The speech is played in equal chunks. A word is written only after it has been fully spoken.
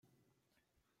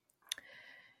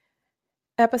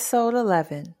Episode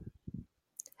 11.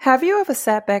 Have you ever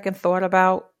sat back and thought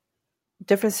about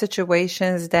different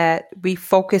situations that we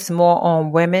focus more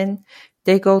on women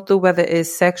they go through, whether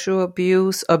it's sexual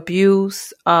abuse,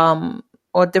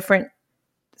 or different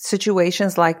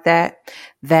situations like that,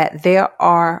 that there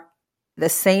are the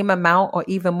same amount or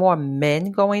even more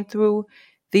men going through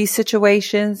these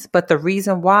situations, but the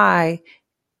reason why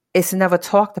it's never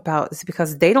talked about is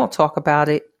because they don't talk about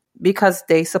it because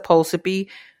they supposed to be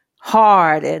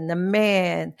hard and the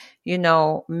man,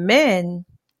 men,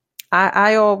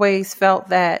 I always felt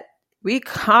that we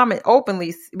comment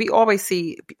openly, we always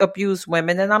see abused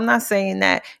women. And I'm not saying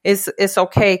that it's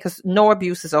okay because no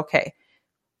abuse is okay.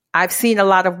 I've seen a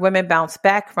lot of women bounce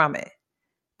back from it.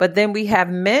 But then we have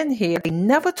men here they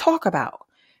never talk about.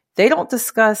 They don't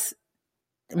discuss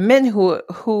men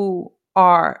who's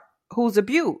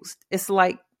abused. It's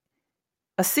like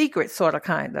a secret sort of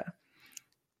kind of.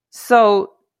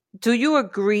 So do you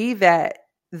agree that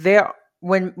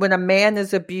when a man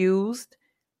is abused,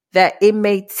 that it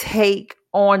may take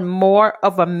on more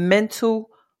of a mental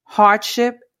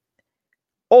hardship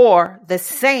or the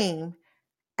same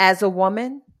as a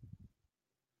woman?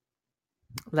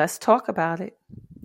 Let's talk about it.